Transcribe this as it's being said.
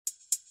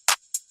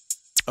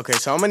Okay,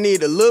 so I'ma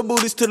need the little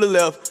booties to the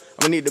left.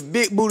 I'ma need the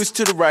big booties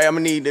to the right. I'ma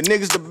need the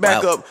niggas to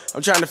back up.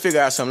 I'm trying to figure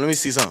out something. Let me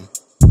see something.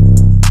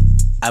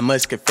 I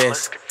must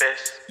confess.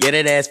 Yeah,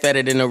 that ass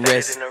fatter than the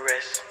rest.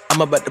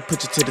 I'm about to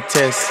put you to the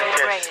test.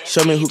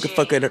 Show me who can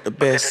fuck it up the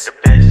best.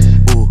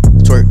 Ooh,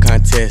 twerk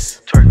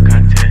contest. Twerk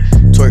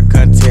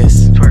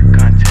contest.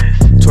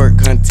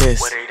 Twerk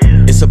contest.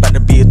 It's about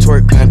to be a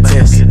twerk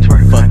contest.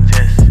 Fuck.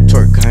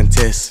 Twerk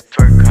contest.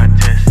 Twerk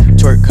contest.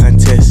 Twerk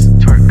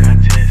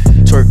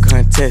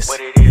contest.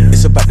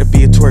 It's about to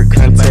be a twerk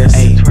contest.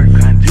 Ay,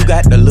 you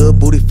got the little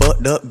booty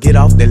fucked up. Get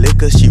off the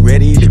liquor, she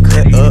ready to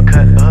cut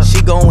up.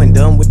 She going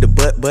dumb with the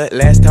butt, but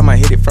last time I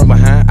hit it from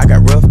behind, I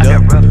got roughed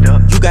up.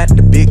 You got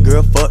the big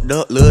girl fucked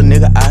up, little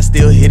nigga, I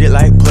still hit it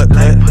like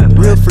putt-putt.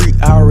 Real freak,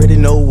 I already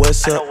know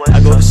what's up. I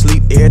go to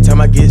sleep every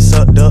time I get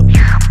sucked up.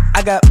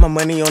 I got my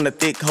money on the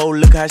thick hoe,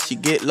 look how she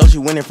get low, she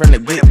winning from the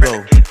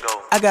get-go.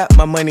 I got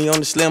my money on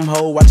the slim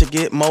hoe, watch her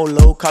get more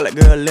low, call it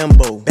girl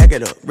limbo. Back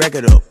it up, rack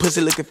it up, pussy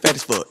looking fat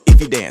as fuck.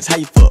 If you dance, how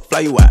you fuck, fly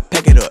you out,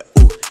 pack it up.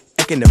 Ooh,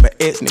 acting up an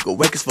ex nigga,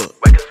 wake as fuck.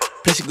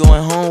 Plus you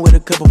going home with a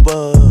couple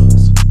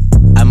bucks.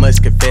 I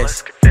must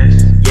confess,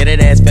 yeah that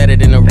ass fatter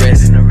than the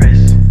rest.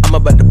 I'm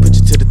about to put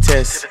you to the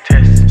test.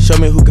 Show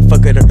me who can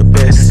fuck it up the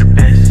best.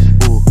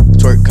 Ooh,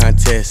 twerk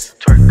contest.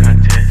 Twerk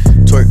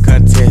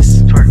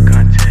contest.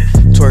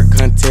 Twerk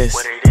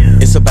contest.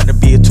 It's about to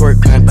be a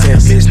twerk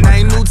contest. Bitch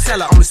name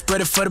Nutella, only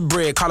spread it for the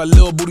bread. Call a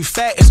little booty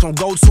fat, it's gon'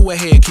 go to a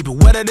head. Keep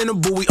it wetter than a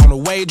buoy, on the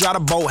way, dry the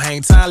boat.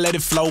 Hang time, let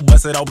it flow,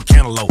 bust it open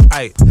cantaloupe.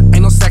 Ayy,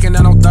 ain't no second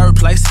and no third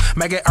place.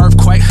 Make it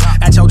earthquake,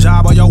 at your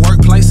job or your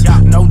workplace.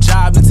 No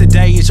job and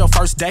today is your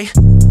first day.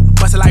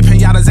 Bust it like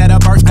pinatas at a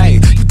birthday.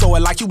 You throw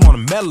it like you want a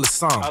medal or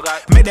something.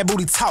 Make that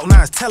booty talk,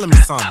 now it's telling me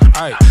something.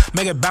 Ayy,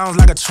 make it bounce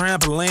like a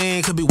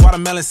trampoline. Could be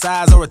watermelon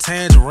size or a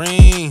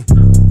tangerine.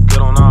 Get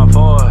on all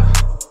fours.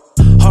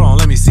 Hold on,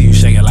 let me see you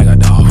shake it like a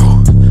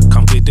dog.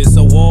 Come get this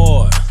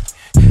award.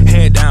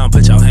 Head down,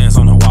 put your hands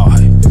on the wall.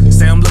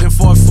 Say I'm looking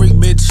for a freak,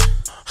 bitch.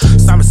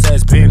 Simon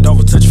says bend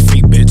over, touch your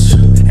feet, bitch.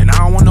 And I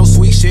don't want no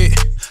sweet shit.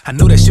 I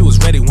knew that she was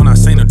ready when I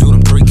seen her do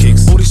them 3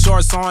 kicks. Booty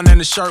shorts on and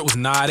the shirt was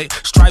knotted.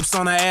 Stripes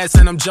on her ass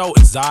and I'm Joe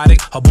exotic.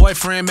 Her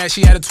boyfriend mad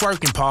she had a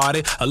twerking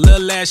party. A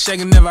little ass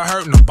shaking never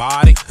hurt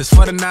nobody. It's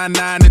for the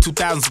 99 and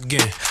 2000s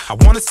again. I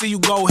wanna see you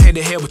go head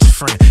to head with your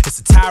friend. It's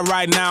a tie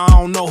right now, I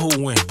don't know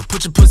who win. But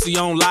put your pussy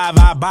on live,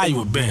 I'll buy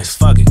you a Benz.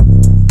 Fuck it.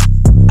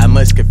 I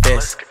must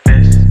confess,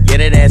 yeah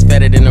that ass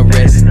fatter than the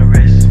rest.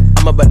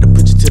 I'm about to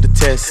put you to the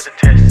test.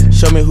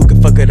 Show me who can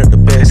fuck it up the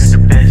best.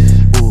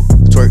 Ooh,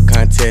 twerk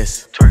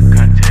contest. Twerk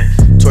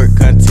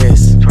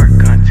contest.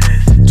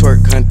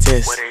 Twerk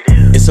contest.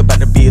 It's about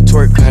to be a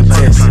twerk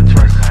contest.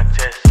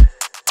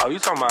 Oh, you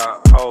talking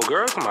about old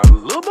girl? Talking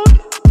about little booty?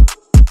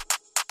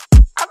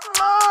 I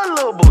love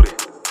little booty.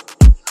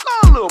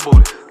 Love little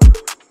booty.